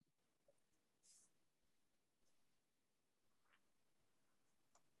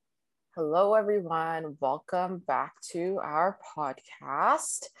Hello, everyone. Welcome back to our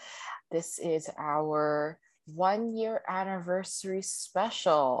podcast. This is our 1 year anniversary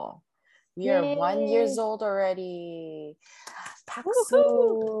special. We are 1 year Yay. old already.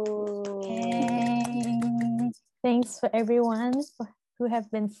 Woohoo. Paksu. Thanks for everyone who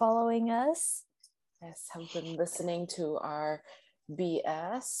have been following us. Yes, have been listening to our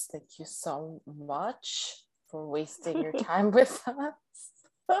BS. Thank you so much for wasting your time with us.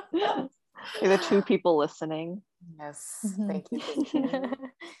 You're the two people listening. Yes, thank you.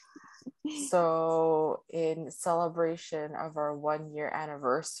 So, in celebration of our 1 year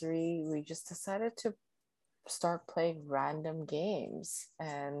anniversary, we just decided to start playing random games.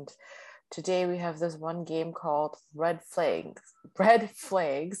 And today we have this one game called Red Flags. Red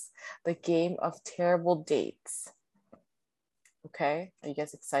Flags, the game of terrible dates. Okay, are you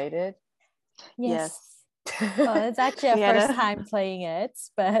guys excited? Yes. Well, it's actually our Yeah. first time playing it,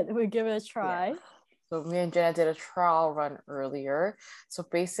 but we'll give it a try. Yeah. So me and Jenna did a trial run earlier. So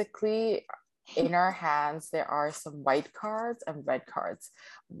basically, in our hands, there are some white cards and red cards.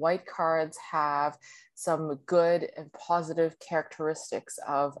 White cards have some good and positive characteristics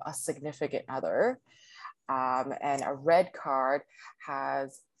of a significant other. And a red card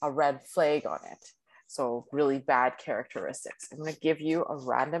has a red flag on it. So really bad characteristics. I'm going to give you a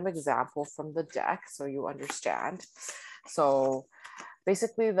random example from the deck so you understand. So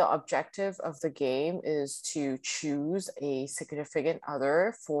basically, the objective of the game is to choose a significant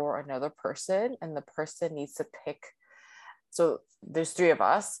other for another person, and the person needs to pick. So there's three of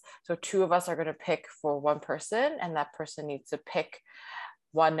us. So two of us are going to pick for one person, and that person needs to pick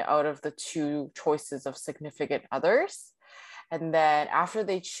one out of the two choices of significant others. And then after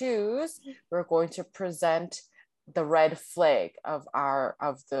they choose, we're going to present the red flag of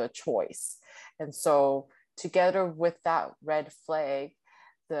the choice. And so together with that red flag,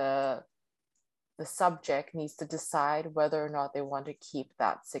 the subject needs to decide whether or not they want to keep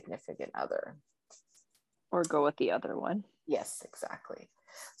that significant other. Or go with the other one. Yes, exactly.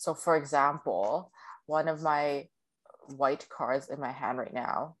 So for example, one of my white cards in my hand right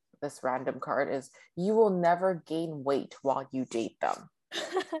now, this random card is, you will never gain weight while you date them.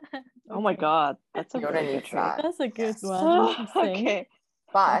 Oh my God. That's a really good trait. That's a good one. Okay.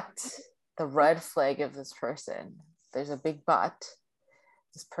 But the red flag of this person, there's a big but.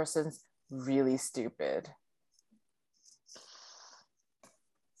 This person's really stupid.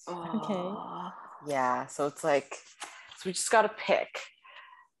 Okay. Yeah, so it's like, so we just got to pick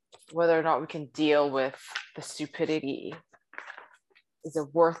whether or not we can deal with the stupidity. Is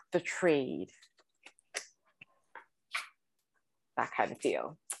it worth the trade? That kind of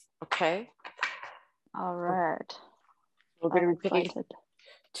deal. Okay. All right. We're going to be picking excited.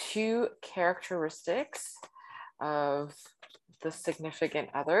 two characteristics of the significant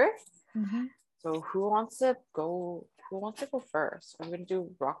other. Mm-hmm. So who wants to go first? Are we going to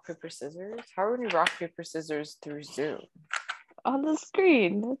do rock, paper, scissors? How are we going to do rock, paper, scissors through Zoom? On the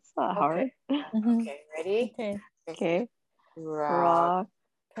screen. That's not hard. Mm-hmm. Okay, ready? Okay. Rock,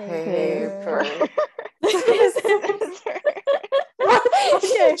 paper. Scissors.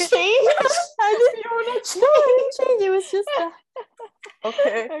 Okay. Change? I didn't change. It was just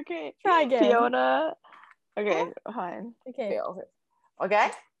Okay. Okay. Try again. Fiona. Okay, fine. Okay.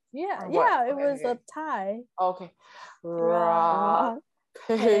 Okay? Yeah, Or what? it was Okay. a tie. Okay. Rock,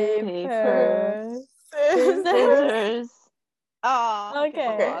 paper, scissors. Oh,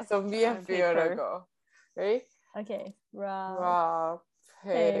 Okay. So me and Fiona go. Ready? Okay. Rock, Rock,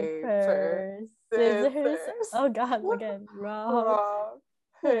 paper, scissors. Oh God, again. Rock,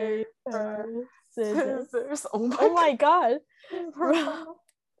 paper, scissors. Oh my God. Rock,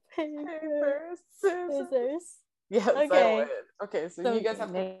 Paper, scissors. Yes, Okay. I win. Okay, so you guys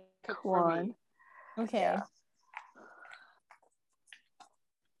have to pick one. Okay. Yeah.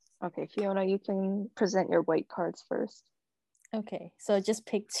 Okay, Fiona, you can present your white cards first. Okay, so just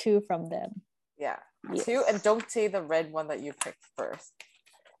pick two from them. Yeah. Yes. Two, and don't say the red one that you picked first.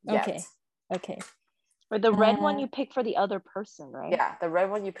 Yet. Okay. Or the red one you pick for the other person, right? Yeah, the red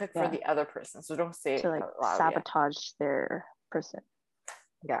one you pick for the other person. So don't say it to out loud sabotage their person.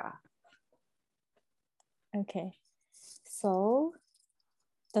 Yeah. Okay. So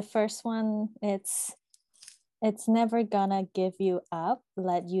the first one, it's never gonna give you up,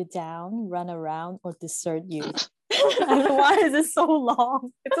 let you down, run around, or desert you. I don't know why is it so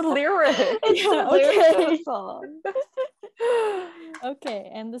long. It's a lyric. Okay. Song. Okay,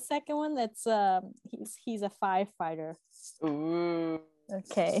 and the second one, that's he's a firefighter. Ooh.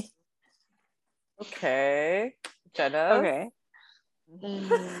 Okay. Okay. Jenna. Okay.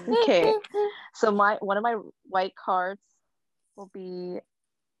 Okay. So one of my white cards will be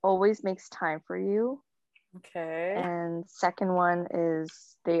always makes time for you. Okay. And second one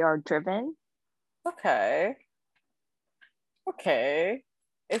is they are driven. Okay. Okay.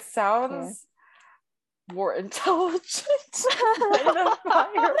 It sounds more intelligent than the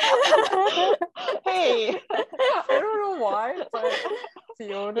fire. Hey, I don't know why, but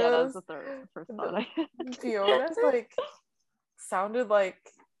yeah, that was Fiona's the first thought. Fiona's like sounded like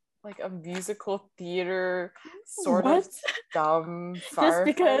a musical theater sort What? of dumb just firefighter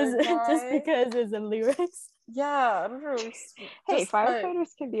because guy. it's in lyrics. Yeah, I don't know. Hey, Just like,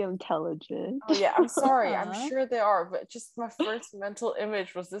 firefighters can be intelligent. oh yeah, I'm sorry. I'm Uh-huh. sure they are, but just my first mental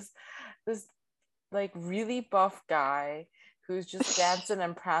image was this like really buff guy who's just dancing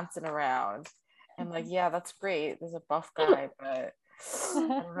and prancing around. And like, yeah, that's great. There's a buff guy, but I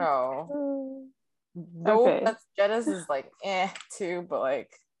don't know. No, Okay. that's Jenna's is like too, but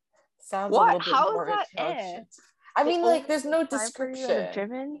like sounds a What? little bit How is more that intelligent. I They mean, only like, there's make no time for you and are description.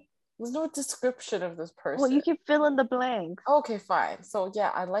 driven? There's no description of this person. Well, you can fill in the blanks. Okay, fine. So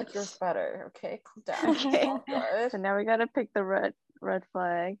yeah, I like yours better. Okay, calm down. Okay. All good. So now we gotta pick the red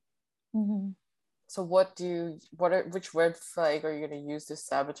flag. Mhm. So which red flag are you gonna use to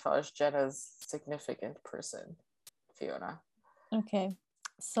sabotage Jenna's significant person, Fiona? Okay.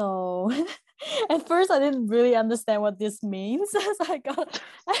 So at first I didn't really understand what this means. So I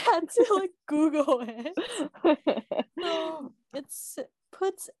had to like Google it. So it's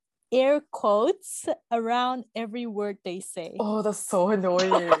puts air quotes around every word they say. Oh, that's so annoying.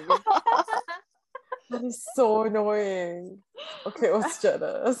 That is so annoying. Okay, what's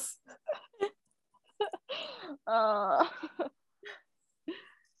Jenna's?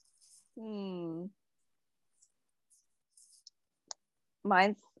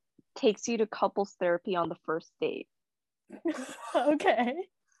 Mine takes you to couples therapy on the first date. Okay.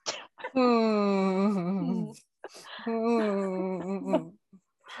 Hmm.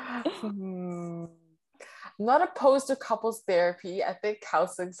 I'm not opposed to couples therapy. I think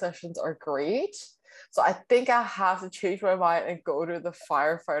counseling sessions are great. So I think I have to change my mind and go to the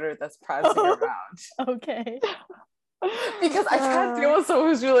firefighter that's prancing around. Okay. Because I can't deal with someone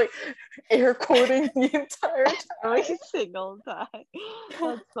who's really like air quoting the entire time. Every single time.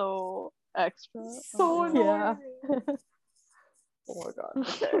 That's so extra. So annoying. Yeah. Oh my god.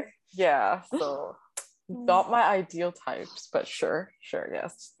 Okay. Yeah. So not my ideal types, but sure,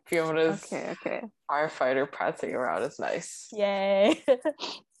 yes. Fiona's Okay. firefighter prancing around is nice. Yay.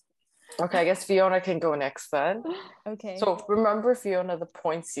 Okay, I guess Fiona can go next then. Okay. So remember, Fiona, the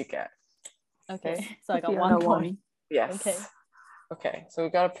points you get. Okay. So I got Fiona 1 point. Yes. Okay. Okay, so we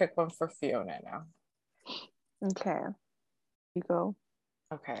gotta pick one for Fiona now. Okay. You go.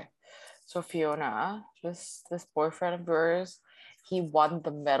 Okay. So Fiona, this boyfriend of yours, he won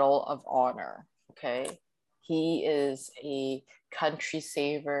the Medal of Honor. Okay. He is a country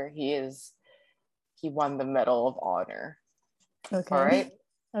saver. He won the Medal of Honor. Okay. All right.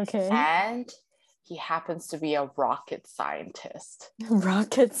 Okay. And he happens to be a rocket scientist.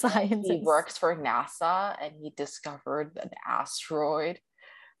 Rocket scientist. He works for NASA and he discovered an asteroid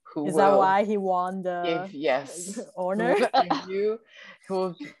Is that why he won the honor?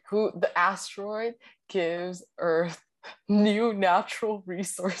 Who the asteroid gives Earth new natural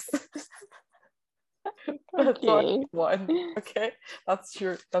resources. That's why he won. Okay, that's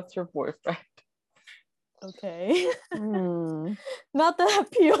your boyfriend. Okay. Not that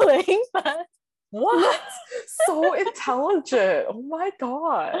appealing, but what? So intelligent. Oh my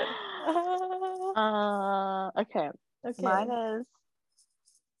god. Okay. Mine is,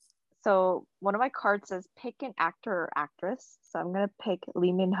 so one of my cards says pick an actor or actress. So I'm gonna pick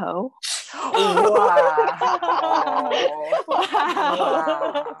Lee Min Ho.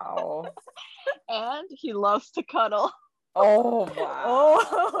 Wow. And he loves to cuddle. Oh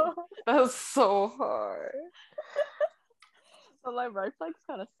wow. That's so hard. But my red flags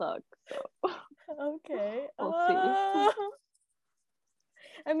kind of suck. So okay. We'll see.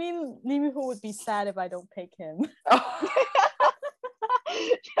 I mean, Lee Min Ho would be sad if I don't pick him.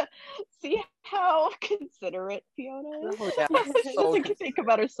 See how considerate Fiona is? Oh, yeah, she doesn't think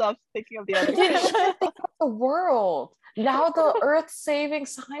about herself, thinking of the other the world. Now the Earth-saving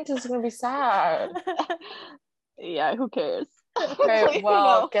scientist is gonna be sad. Yeah, who cares? Okay,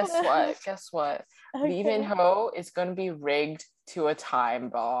 well, guess what? Okay. Lee Min Ho is gonna be rigged to a time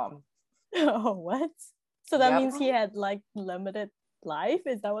bomb. Oh, what? So that means he had like limited life?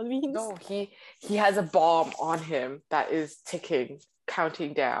 Is that what it means? No, he has a bomb on him that is ticking,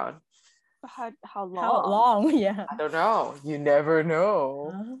 counting down. How long? How long? Yeah. I don't know. You never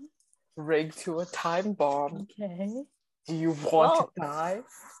know. Rigged to a time bomb. Okay. Do you want to die?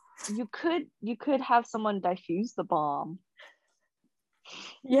 You could have someone defuse the bomb.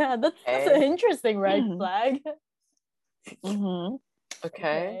 Yeah, that's Okay. an interesting red flag. Mm-hmm.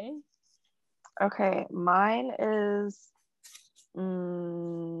 Okay. Okay, mine is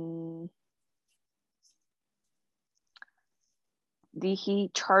he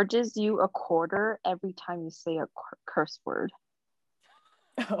charges you a quarter every time you say a curse word.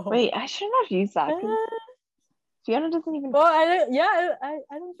 Oh. Wait, I shouldn't have used that. Fiona doesn't even. Well, I don't. Yeah, I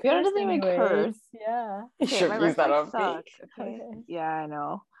don't. Fiona Curse doesn't even anyways. curse. Yeah. You Okay, should my use red that flag on me. suck. Okay. Okay. Yeah, I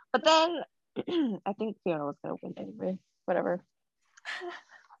know. But then I think Fiona was gonna win anyway. Whatever.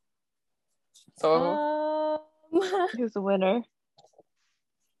 So Who's the winner?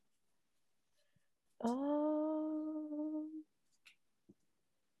 I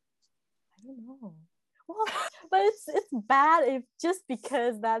don't know. Well, but it's bad if just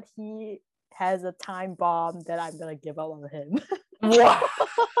because that he has a time bomb that I'm gonna give up on him. wow.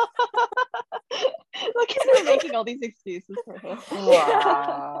 Look at her making all these excuses for him.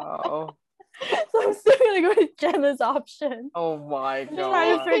 Wow. So I'm still gonna go with Jenna's option. Oh my I'm just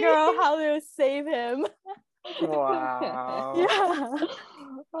trying to god. figure out how to save him. Wow. Yeah.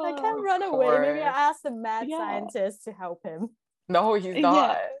 I can't run away. Maybe I course. ask the mad Yeah. scientist to help him. No, he's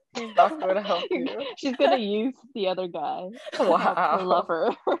not. He's not going to help you. She's gonna use the other guy. To help her Wow.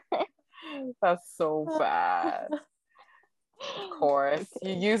 lover. That's so bad. Of course.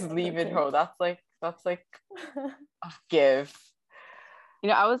 Okay. You use leave it Okay. ho. That's like a give. You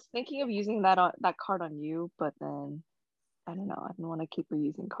know, I was thinking of using that card on you, but then I don't know. I don't want to keep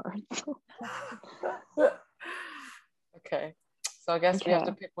reusing cards. Okay. So I guess we have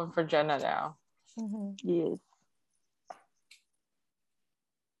to pick one for Jenna now. Yes.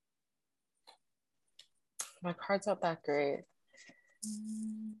 My card's not that great.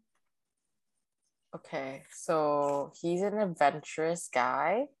 Okay, so he's an adventurous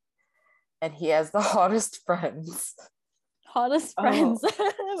guy and he has the hottest friends. Hottest friends.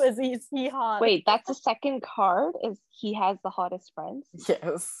 Is he hot? Wait, that's the second card? Is he has the hottest friends?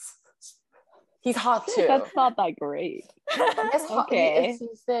 Yes. He's hot too. That's not that great. Yes, Okay.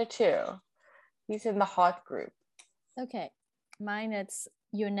 he's there too. He's in the hot group. Okay. Mine it's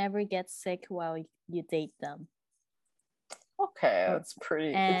you never get sick while you date them. Okay, that's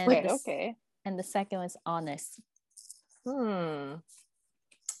pretty. And okay. And the second one is honest. Wait,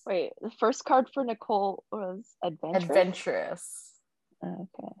 the first card for Nicole was adventurous. Adventurous.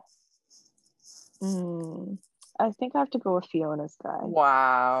 Okay. I think I have to go with Fiona's guy.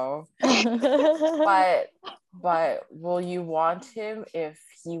 Wow. but will you want him if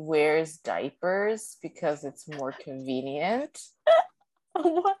he wears diapers because it's more convenient?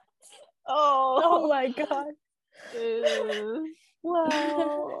 What? Oh my god.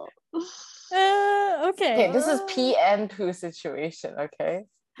 Well. Okay. Okay, this is pee and poo situation, okay?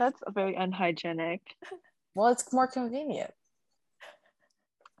 That's very unhygienic. Well, it's more convenient.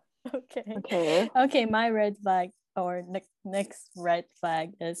 Okay, my red flag or next red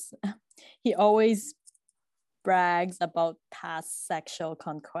flag is he always brags about past sexual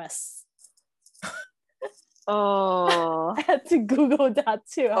conquests. Oh. I had to Google that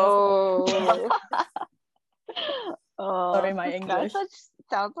too. Sorry, my English.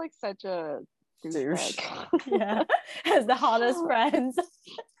 Sounds like such a douche. Yeah, has the hottest friends.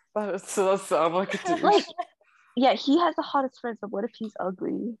 That sounds like a douche. Yeah, he has the hottest friends, but what if he's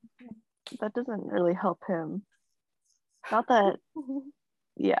ugly? That doesn't really help him. Not that,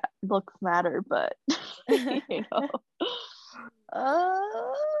 yeah, looks matter, but you know.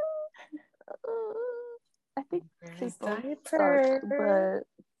 I think they both suck, but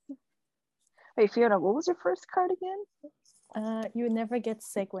wait, Fiona, what was your first card again? You never get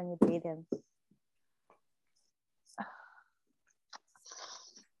sick when you date him.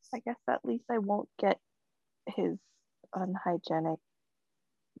 I guess at least I won't get his unhygienic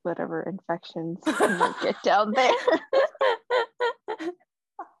whatever infections he might get down there.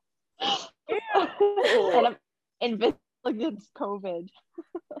 And I'm invisible against COVID.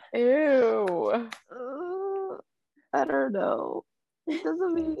 Ew. I don't know. It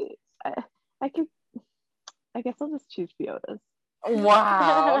doesn't mean I guess I'll just choose Fiona's.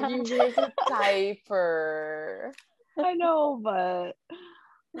 Wow, he wears a diaper. I know, but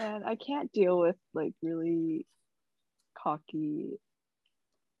man, I can't deal with like really cocky,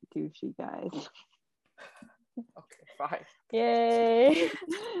 douchey guys. Okay, fine. Yay.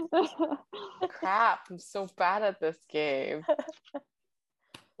 Crap, I'm so bad at this game.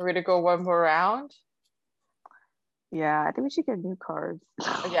 Are we to go one more round? Yeah, I think we should get new cards.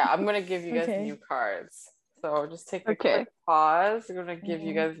 Yeah, I'm gonna give you guys new cards. So just take a quick pause. I'm gonna give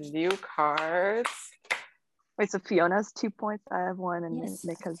you guys new cards. Wait, so Fiona has 2 points, I have 1, and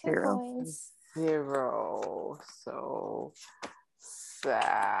Nick has 0. Points. 0. So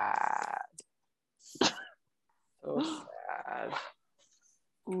sad. So sad.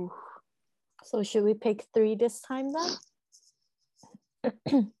 Ooh. So should we pick 3 this time then?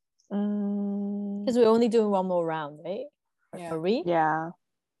 Because we're only doing one more round, right? Yeah. Are we? Yeah.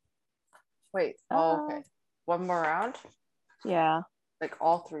 Wait. Oh, okay. One more round? Yeah. Like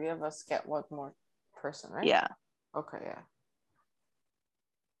all 3 of us get one more person, right? Yeah. Okay, yeah.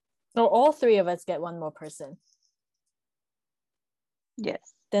 No, all 3 of us get one more person.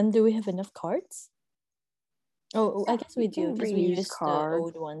 Yes. Then do we have enough cards? Oh, I Yeah, guess we you do can because we reuse used cards. the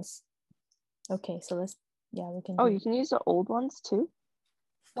old ones. Okay, so let's, we can Oh, do. you can use the old ones too?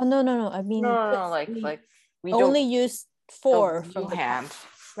 Oh, no. I mean, No, we like we only don't used 4 the from new the hand.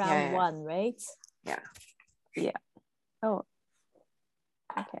 round Yeah. 1, right? Yeah. Yeah. Oh.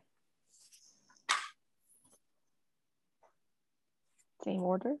 Okay. Same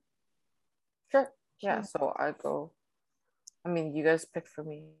order? Sure. Yeah, Sure. so I go. I mean, you guys pick for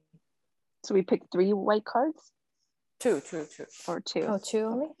me. So we pick 3 white cards? Two. Or 2? Oh, 2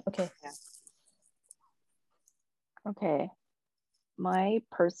 only? Okay. Yeah. Okay. My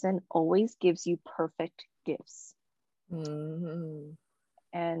person always gives you perfect gifts. Mm-hmm.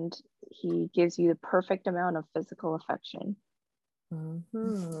 And he gives you the perfect amount of physical affection.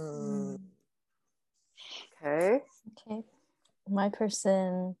 Mm-hmm. Okay. Okay. My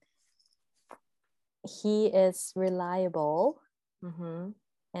person, he is reliable Mm-hmm.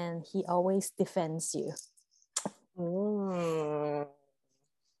 and he always defends you. Mm.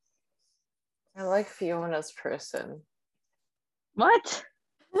 I like Fiona's person. What?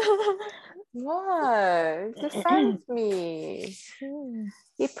 What? He defends me. Hmm.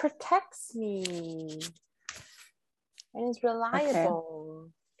 He protects me. And he's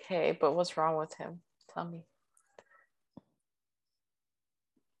reliable. Okay, but what's wrong with him? Tell me.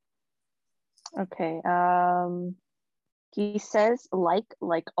 Okay. He says like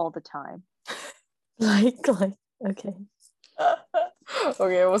all the time. like, okay.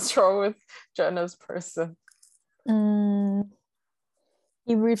 Okay, what's wrong with Jenna's person?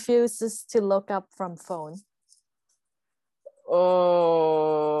 He refuses to look up from phone. Oh,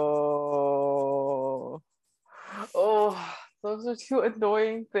 those are 2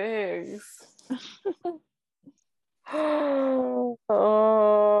 annoying things. Oh,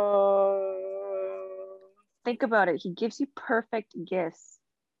 Think about it. He gives you perfect gifts.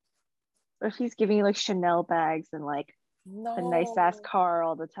 What if he's giving you like Chanel bags and like no, a nice ass car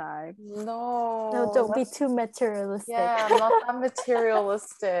all the time? No, don't be too materialistic. Yeah, I'm not that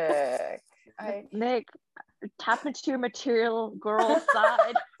materialistic. Nick, tap into your material girl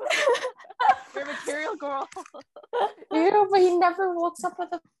side. You're a material girl. Ew, but he never looks up at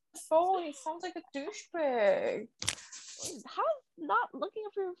the phone. He sounds like a douchebag. How's not looking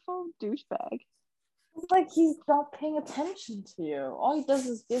up your phone douchebag? It's like he's not paying attention to you. All he does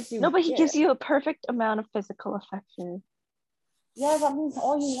is gives you. No, but he gives you a perfect amount of physical affection. Yeah, that means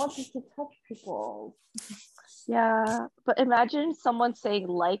all he wants is to touch people. Yeah, but imagine someone saying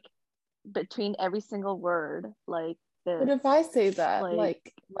like between every single word, like this. What if I say that?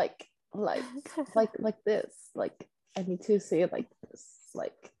 Like Like this. Like I need to say it like this.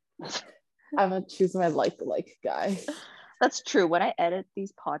 Like I'm gonna choose my like guy. That's true. When I edit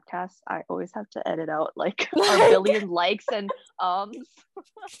these podcasts, I always have to edit out like a billion likes and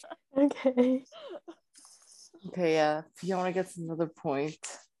Okay. Okay, yeah. Fiona gets another point.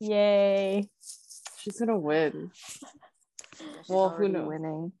 Yay. She's gonna win. She's Well, who already knows?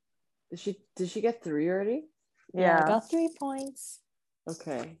 winning. Did she get 3 already? Yeah, I got 3 points.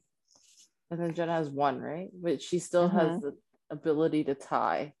 Okay. And then Jenna has 1, right? But she still has the ability to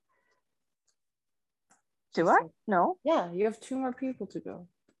tie. Do I? No. Yeah, you have 2 more people to go.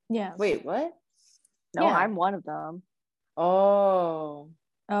 Yeah. Wait, what? No, Yeah. I'm one of them. Oh.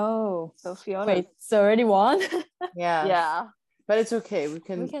 So Fiona. Wait, so already won? Yeah. Yeah. But it's okay. We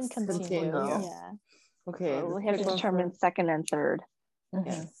can continue. continue. Yeah. Okay. So we have to determine second and third.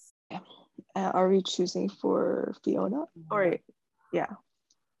 Yes. Are we choosing for Fiona? Or yeah.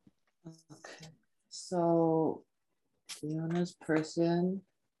 Okay. So Fiona's person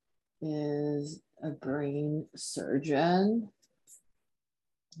is a brain surgeon.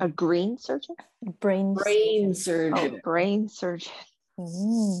 A green surgeon? Brain surgeon. Oh, brain surgeon.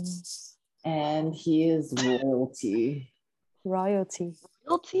 And he is royalty. Royalty.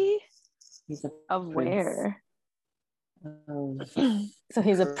 Royalty? He's a of prince. Where? So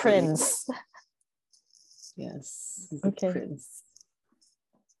he's a prince. Yes, he's a prince.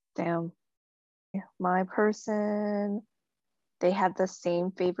 Damn. My person, they have the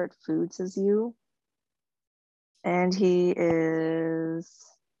same favorite foods as you. And he is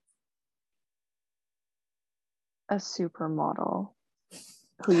a supermodel.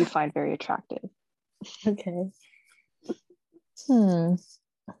 who you find very attractive. Okay. Hmm.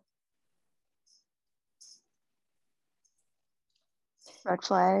 Red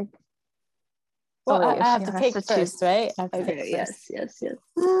flag. Well, wait, I have she to has pick to first, choose. right? I have to Okay, pick yes, first. yes.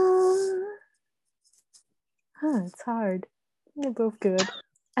 It's hard. They're both good.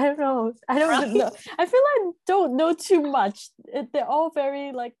 I don't know. I don't even know. I feel like I don't know too much. They're all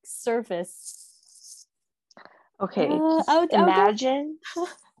very like surface. Okay, I'll go. imagine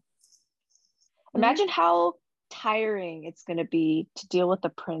imagine how tiring it's gonna be to deal with the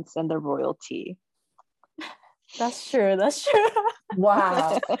prince and the royalty. That's true. That's true.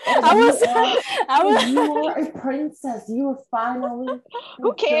 Wow. I was. You are a princess. You are finally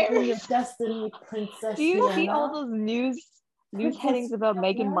Who fulfilling your cares? destiny, Princess Do you see Fiona. all those news Princess headings about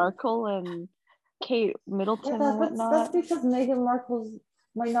Meghan Fiona? Markle and Kate Middleton Yeah, and whatnot? that's because Meghan Markle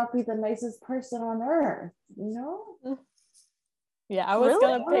might not be the nicest person on earth, you know? Yeah, I was Really?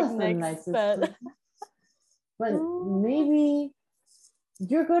 gonna pick Not the next, nicest but person. But maybe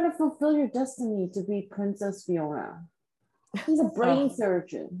you're gonna fulfill your destiny to be Princess Fiona. He's a brain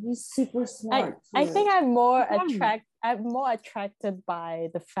surgeon. He's super smart. I think I'm more Yeah. I'm more attracted by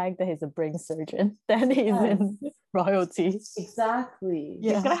the fact that he's a brain surgeon than he's in royalty. Exactly.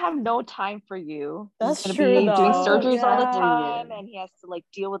 Yeah. He's gonna have no time for you. That's He's true, gonna be doing though. surgeries all the Yeah. time, and he has to like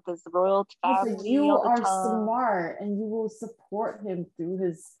deal with this royal family But you all the are time. smart, and you will support him through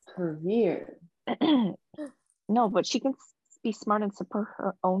his career. No, but she can be smart and support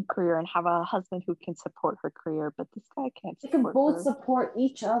her own career and have a husband who can support her career. But this guy can't. They can both her. support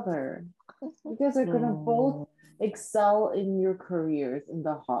each other. You guys are gonna both excel in your careers in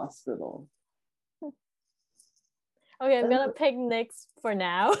the hospital. Okay, I'm gonna pick next for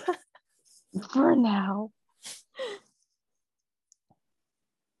now. For now.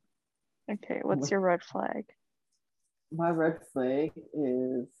 Okay, what's your red flag? My red flag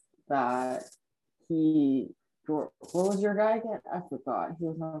is that what was your guy again? I forgot. He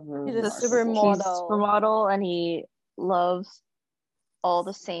was not very He's a remarkable. He's supermodel and he loves all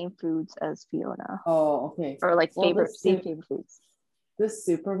the same foods as Fiona. Oh, okay. Or like favorite foods. This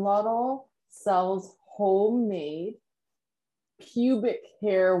supermodel sells homemade pubic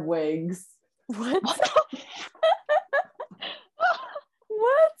hair wigs. What?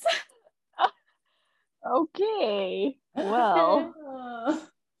 What? Okay. Well.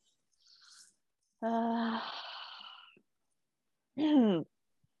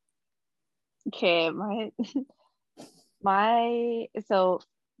 Okay, so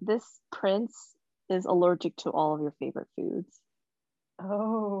this prince is allergic to all of your favorite foods.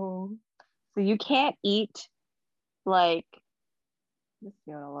 Oh. So you can't eat like what's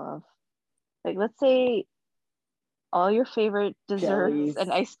Fiona love? Like let's say all your favorite desserts Jellies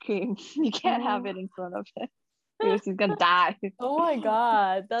and ice cream. You can't have it in front of him. Because he's gonna die. Oh my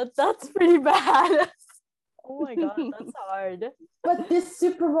god, that's pretty bad. Oh my god, that's hard. But this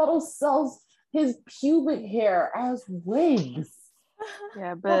supermodel sells his pubic hair as wigs.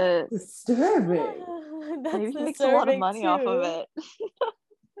 Yeah, but that's disturbing. Maybe he makes a lot of money off of it.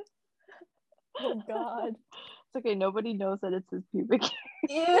 Oh god. It's okay, nobody knows that it's his pubic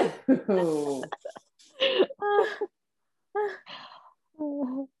hair. Ew.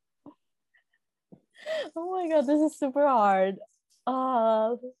 Oh my god, this is super hard.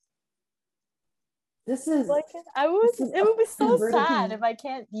 This is like it would be so sad if I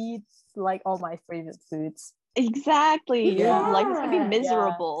can't eat like all my favorite foods. Exactly. Your life is gonna be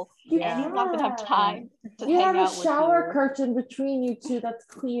miserable. Yeah. And he's not gonna have time to you hang have out a shower with you. curtain between you two that's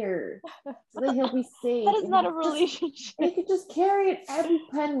clear. So that he'll be safe. That is not a relationship. You can just carry it every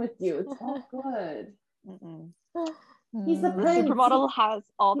pen with you. It's all good. He's the supermodel has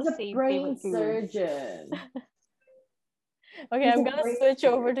all the same brain favorite surgeon. Okay, I'm gonna switch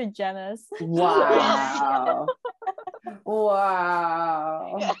over to Janice. Wow.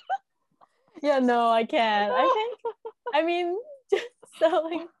 Wow. Yeah, no, I can't. I mean,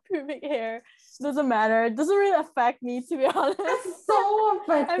 selling pubic hair doesn't matter. It doesn't really affect me, to be honest. It's so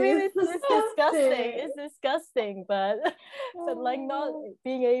effective. I mean, it's disgusting. It's disgusting, but like not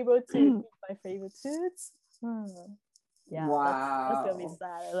being able to eat my favorite foods. Yeah, wow. That's gonna be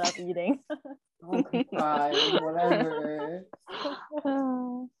sad. I love eating. Okay, fine, whatever.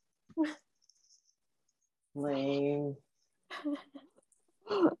 Lame.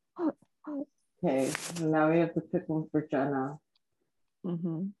 Okay, now we have to pick one for Jenna.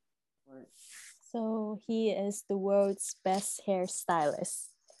 So he is the world's best hairstylist,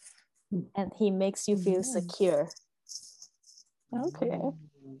 and he makes you feel secure. Okay.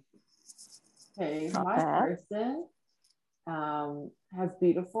 Okay, my person has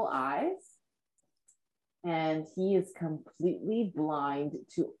beautiful eyes. and he is completely blind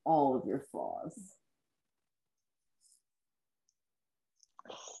to all of your flaws.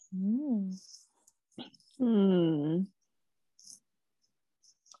 Mm. Hmm.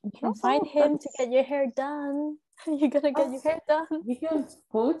 You can find him to get your hair done. You're gonna get your hair done. You can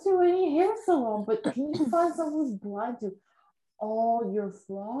go to any hair salon, but can you find someone who's blind to all your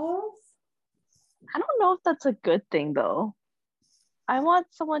flaws? I don't know if that's a good thing though. I want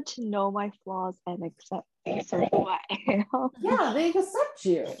someone to know my flaws and accept me for who I am. Yeah, they accept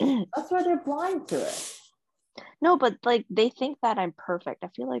you. That's why they're blind to it. No, but like they think that I'm perfect. I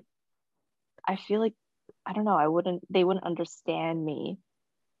feel like I don't know, they wouldn't understand me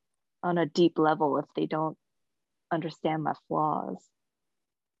on a deep level if they don't understand my flaws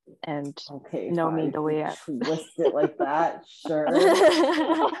and Okay, know fine. me If the you way I twist it like that, sure.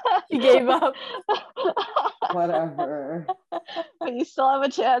 You gave up. Whatever. But you still have a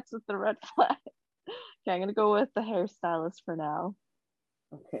chance with the red flag. Okay, I'm gonna go with the hairstylist for now.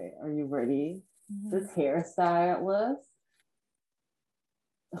 Okay, are you ready? This hairstylist.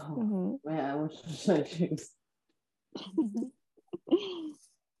 Oh man, which one should I choose?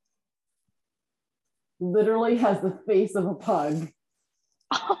 Literally has the face of a pug.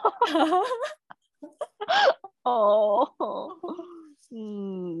 Oh,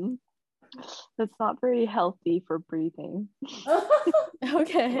 that's not very healthy for breathing.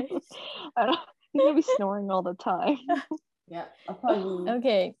 Okay. He's gonna be snoring all the time. Yeah, a puggy.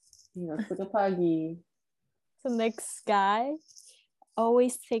 Okay. He looks like a puggy. So next guy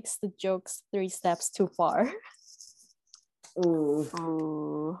always takes the jokes 3 steps too far. Ooh.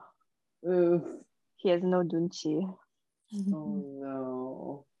 Ooh, Ooh. he has no dunchi. Oh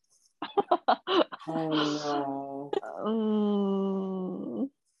no. Oh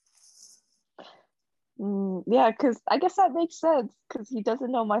no. Yeah, because I guess that makes sense because he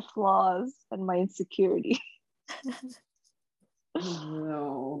doesn't know my flaws and my insecurity.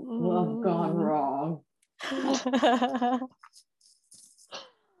 No. I've gone wrong.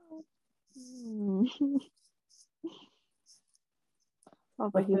 Oh,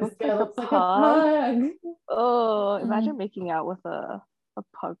 but he This looks guy like looks a like a pug. pug. Oh, imagine making out with a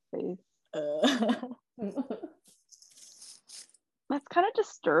pug face. That's kind of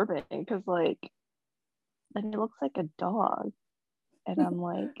disturbing because like then he looks like a dog. And I'm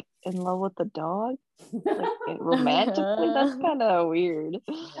like in love with the dog. Like romantically, that's kind of weird.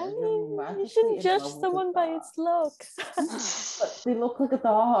 I mean, you shouldn't judge someone by its looks. But they look like a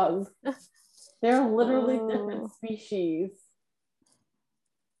dog. They're literally different species.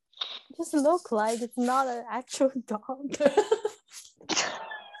 Just look like it's not an actual dog.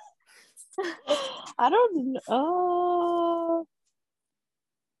 I don't know.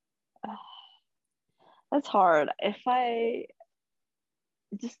 That's hard. If I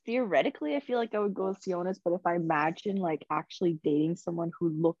just theoretically, I feel like I would go with Sionis, but if I imagine like actually dating someone who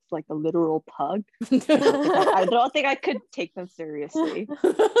looks like a literal pug, I don't think I could take them seriously.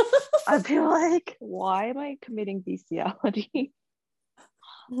 I'd be like, why am I committing bestiality?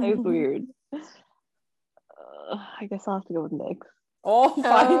 It's weird. I guess I'll have to go with Nick. Oh,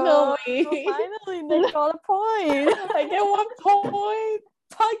 finally. Finally, Nick got a point. I get 1 point.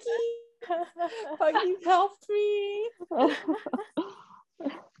 Puggy. Puggy helped me.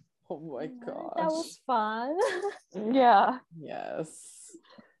 Oh my gosh. That was fun. Yeah. Yes.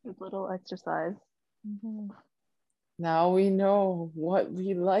 A little exercise. Now we know what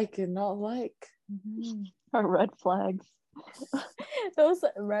we like and not like. Our red flags. Those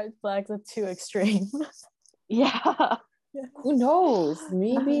red flags are too extreme. Yeah. Who knows?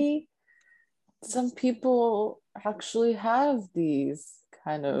 Maybe some people actually have these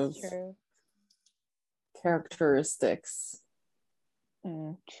kind of characteristics.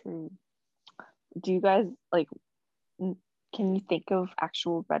 True. Do you guys like? Can you think of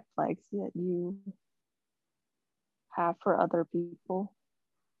actual red flags that you have for other people?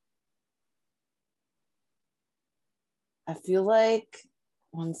 I feel like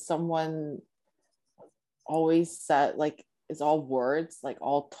when someone always said like it's all words, like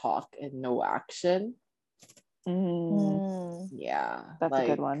all talk and no action. Yeah, that's a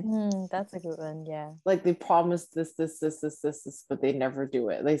good one. That's a good one. Yeah, like they promise this, but they never do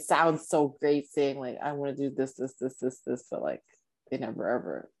it. They sound so great saying like I want to do this, but like they never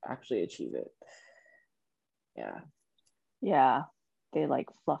ever actually achieve it. Yeah, they like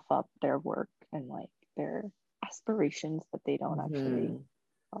fluff up their work and like their aspirations, but they don't actually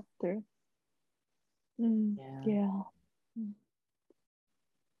up through. Yeah.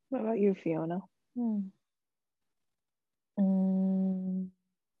 What about you, Fiona?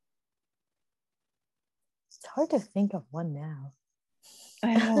 It's hard to think of one now.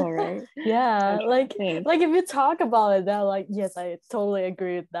 I know, right? Yeah, I'm like trying to think. like if you talk about it, then like yes, I totally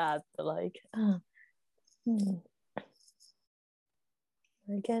agree with that. But like,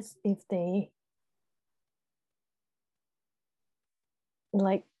 I guess if they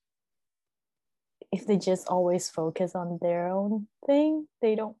like if they just always focus on their own thing,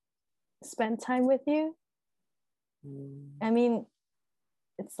 they don't spend time with you. I mean,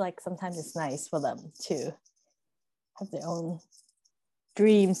 it's like sometimes it's nice for them to have their own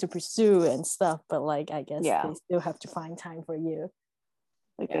dreams to pursue and stuff, but like I guess Yeah. they still have to find time for you.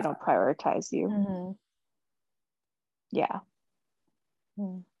 Like they don't prioritize you. Mm-hmm. Yeah,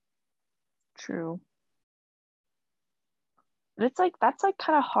 Mm. true. But it's like that's like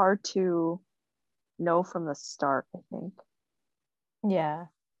kind of hard to know from the start, I think. Yeah.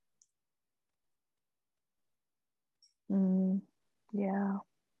 Yeah.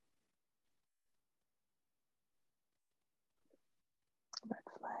 Red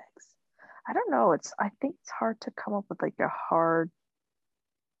flags. I don't know. I think it's hard to come up with like a hard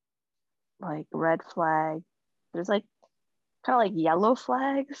like red flag. There's like kind of like yellow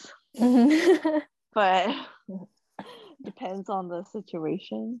flags, but depends on the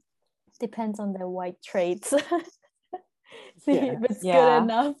situation. Depends on their white traits. See Yeah. if it's good Yeah.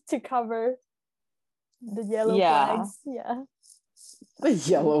 enough to cover the yellow Yeah. flags. Yeah. The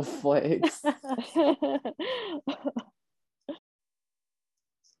yellow flags.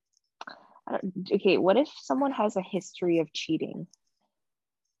 Okay, what if someone has a history of cheating?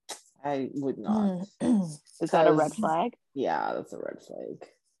 I would not. Is that a red 'Cause- flag? Yeah, that's a red flag.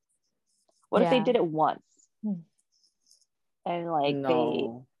 What if they Yeah. did it once Hmm. and like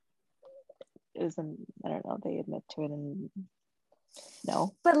No. I don't know, they admit to it and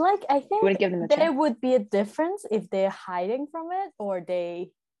no. But like I You wouldn't think give them a there chance. would be a difference if they're hiding from it or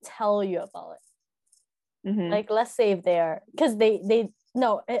they tell you about it. Mhm. Like let's say if they're because they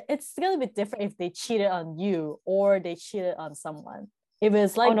no, it's gonna be different if they cheated on you or they cheated on someone. If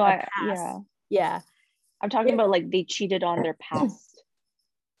it's like no, a yeah. past, yeah. I'm talking If- about like they cheated on their past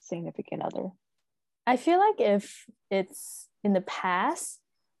significant other. I feel like if it's in the past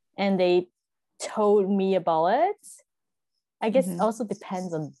and they told me about it, I guess it Mhm. also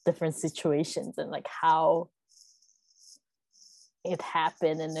depends on different situations and like how it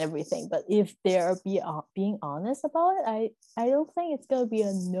happened and everything. But if they're being honest about it, I don't think it's gonna be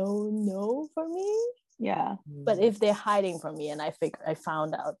a no for me. Yeah. But if they're hiding from me and I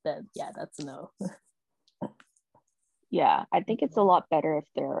found out, then yeah, that's a no. Yeah. I think it's a lot better if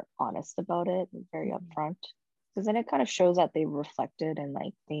they're honest about it and very upfront. Because then it kind of shows that they reflected and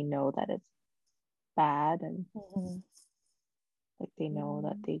like they know that it's bad and like they know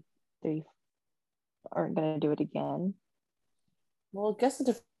that they aren't gonna do it again. Well, I guess it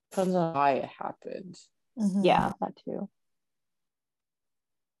depends on why it happened. Yeah, that too.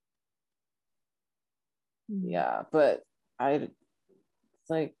 Yeah, but it's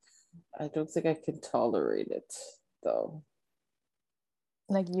like I don't think I can tolerate it though.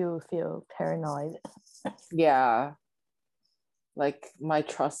 Like you feel paranoid. Yeah. Like my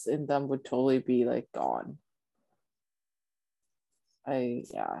trust in them would totally be like gone. I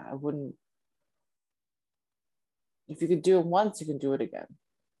wouldn't. If you could do it once, you can do it again.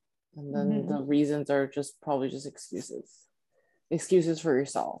 And then the reasons are just probably just excuses for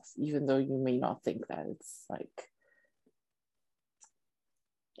yourself, even though you may not think that it's like.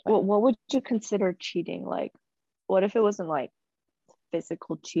 Well, what would you consider cheating? Like, what if it wasn't like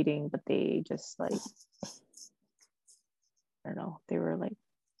physical cheating, but they just like, I don't know, they were like,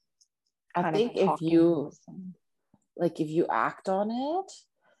 I think if you act on it,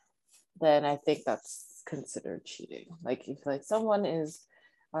 then I think that's considered cheating. Like if like someone is,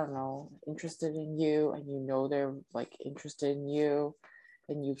 I don't know, interested in you and you know they're like interested in you,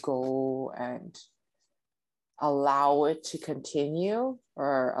 and you go and allow it to continue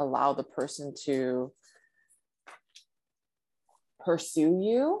or allow the person to pursue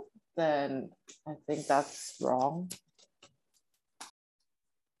you, then I think that's wrong.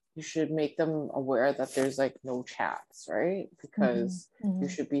 You should make them aware that there's like no chance, right? Because you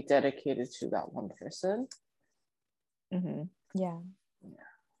should be dedicated to that one person. Yeah.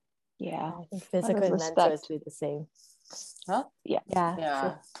 Yeah. I think physical and mental is the same. Huh? Yeah.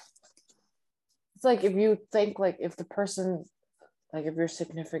 Yeah. It's like if you think like if the person, like if your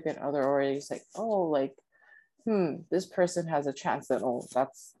significant other already is like, oh, like, this person has a chance, then oh,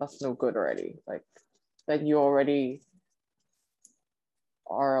 that's no good already. Like then you already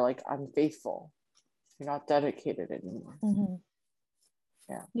are like unfaithful. You're not dedicated anymore.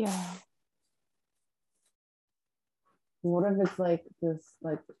 Yeah. What if it's like this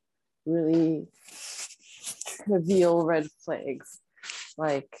like really trivial red flags,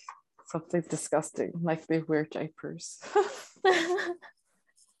 like something disgusting, like they wear diapers. I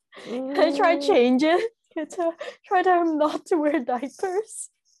try change it. Try them not to wear diapers.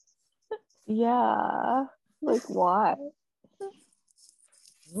 Yeah. Like why?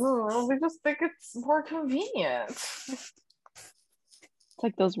 We just think it's more convenient. It's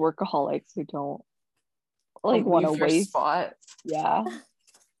like those workaholics who don't like want to Leave your waste. spot. Yeah.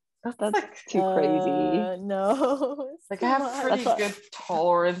 That's That's like too crazy. No. it's like too I have much. pretty That's good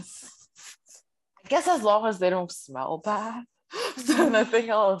tolerance. I guess as long as they don't smell bad, then I think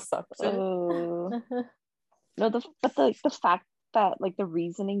I'll accept it. No, but the fact that like the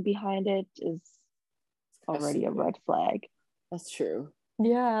reasoning behind it is already a red flag. That's true.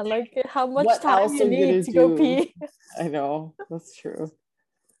 Yeah, like how much What time else you are you need gonna to go do? pee. I know, that's true.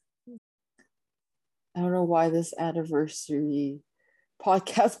 I don't know why this anniversary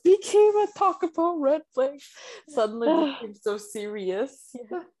podcast became a talk about red flags. Suddenly became so serious.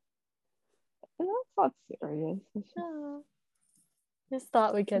 Yeah. That's not serious. Just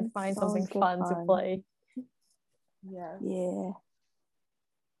thought we can It's find always something good fun to fun. play. Yes. Yeah.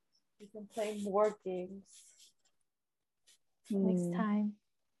 We can play more games. Next time.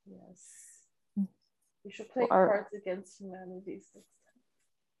 Yes. Mm. We should play Or- Cards Against Humanity next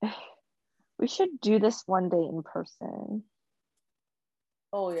time. We should do this one day in person.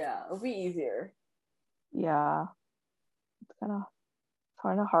 Oh yeah, it'll be easier. Yeah. It's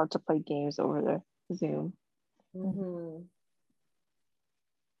kind of hard to play games over the Zoom. Mm-hmm.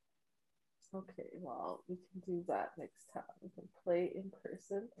 Okay, well, we can do that next time. We can play in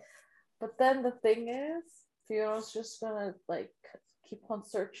person. But then the thing is, Fiona's just gonna like keep on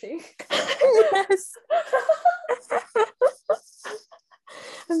searching. Yes.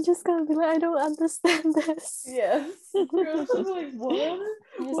 I'm just gonna be like, I don't understand this. Yes. Fiona's gonna be like, what? I'm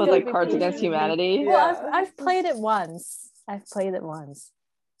just With gonna like be Cards Against patient. Humanity. Well, Yeah. I've played it once.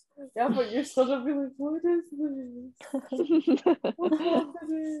 Yeah, but you're still gonna be like, what is this? What's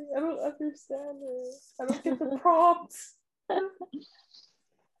happening? I don't understand it. I don't get the prompts.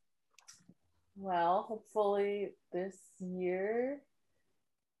 Well, hopefully this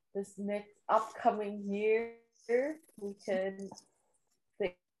next upcoming year, we can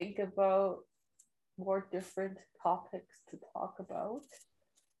think about more different topics to talk about.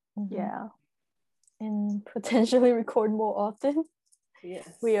 Yeah. And potentially record more often. Yes.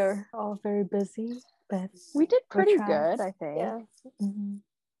 We are all very busy, but We did pretty trying. good, I think. yeah. Mm-hmm.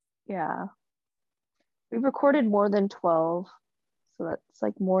 Yeah. We recorded more than 12. So that's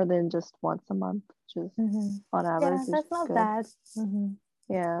like more than just once a month, which is on average. Yeah, is that's not good. bad. Mm-hmm.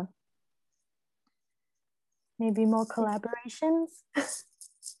 Yeah. Maybe more collaborations.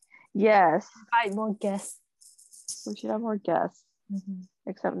 Yes. Invite more guests. We should have more guests. Mm-hmm.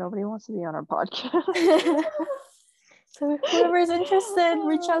 Except nobody wants to be on our podcast. So whoever is interested,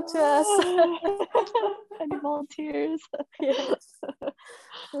 reach out to us. Any volunteers?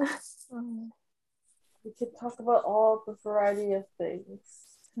 We could talk about all the variety of things.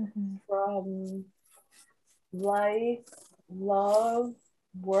 Mm-hmm. From life, love,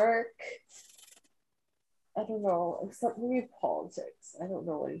 work. I don't know, except maybe politics. I don't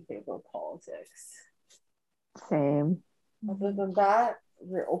know anything about politics. Same. Other than that,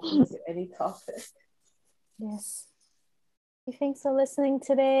 we're open to any topic. Yes. Thanks for listening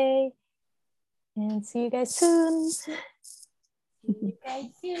today. And see you guys soon. See you guys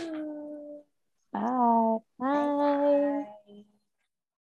soon. Bye. Bye.